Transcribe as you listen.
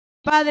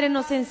Padre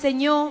nos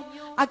enseñó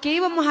a que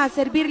íbamos a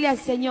servirle al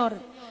Señor,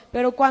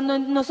 pero cuando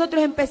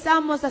nosotros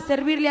empezamos a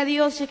servirle a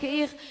Dios,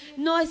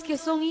 no es que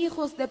son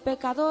hijos de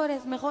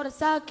pecadores, mejor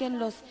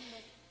sáquenlos.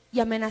 Y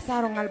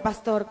amenazaron al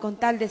pastor con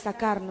tal de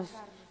sacarnos.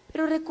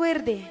 Pero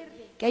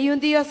recuerde que hay un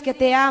Dios que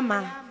te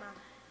ama,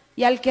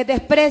 y al que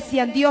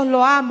desprecian Dios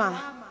lo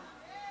ama,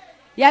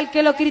 y al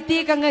que lo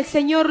critican el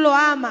Señor lo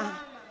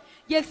ama,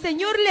 y el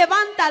Señor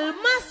levanta al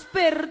más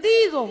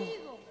perdido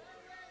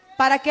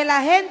para que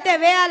la gente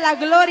vea la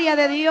gloria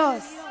de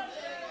Dios.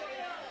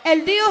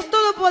 El Dios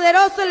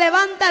Todopoderoso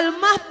levanta al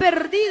más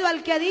perdido,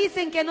 al que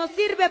dicen que no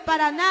sirve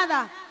para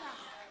nada,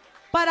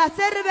 para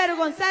hacer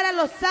vergonzar a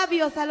los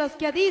sabios, a los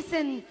que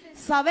dicen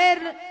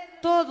saber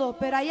todo.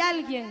 Pero hay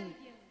alguien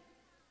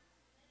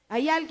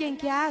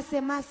que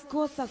hace más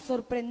cosas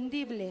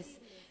sorprendibles,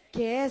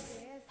 que es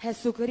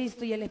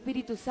Jesucristo y el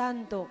Espíritu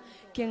Santo,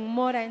 quien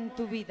mora en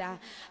tu vida.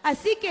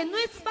 Así que no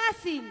es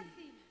fácil,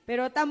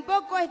 pero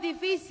tampoco es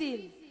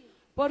difícil,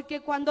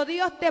 porque cuando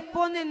Dios te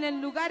pone en el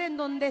lugar en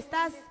donde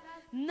estás,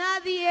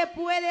 nadie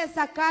puede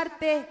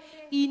sacarte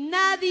y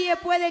nadie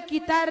puede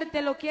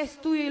quitarte lo que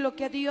es tuyo y lo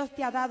que Dios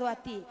te ha dado a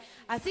ti.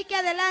 Así que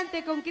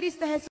adelante con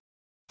Cristo Jesús.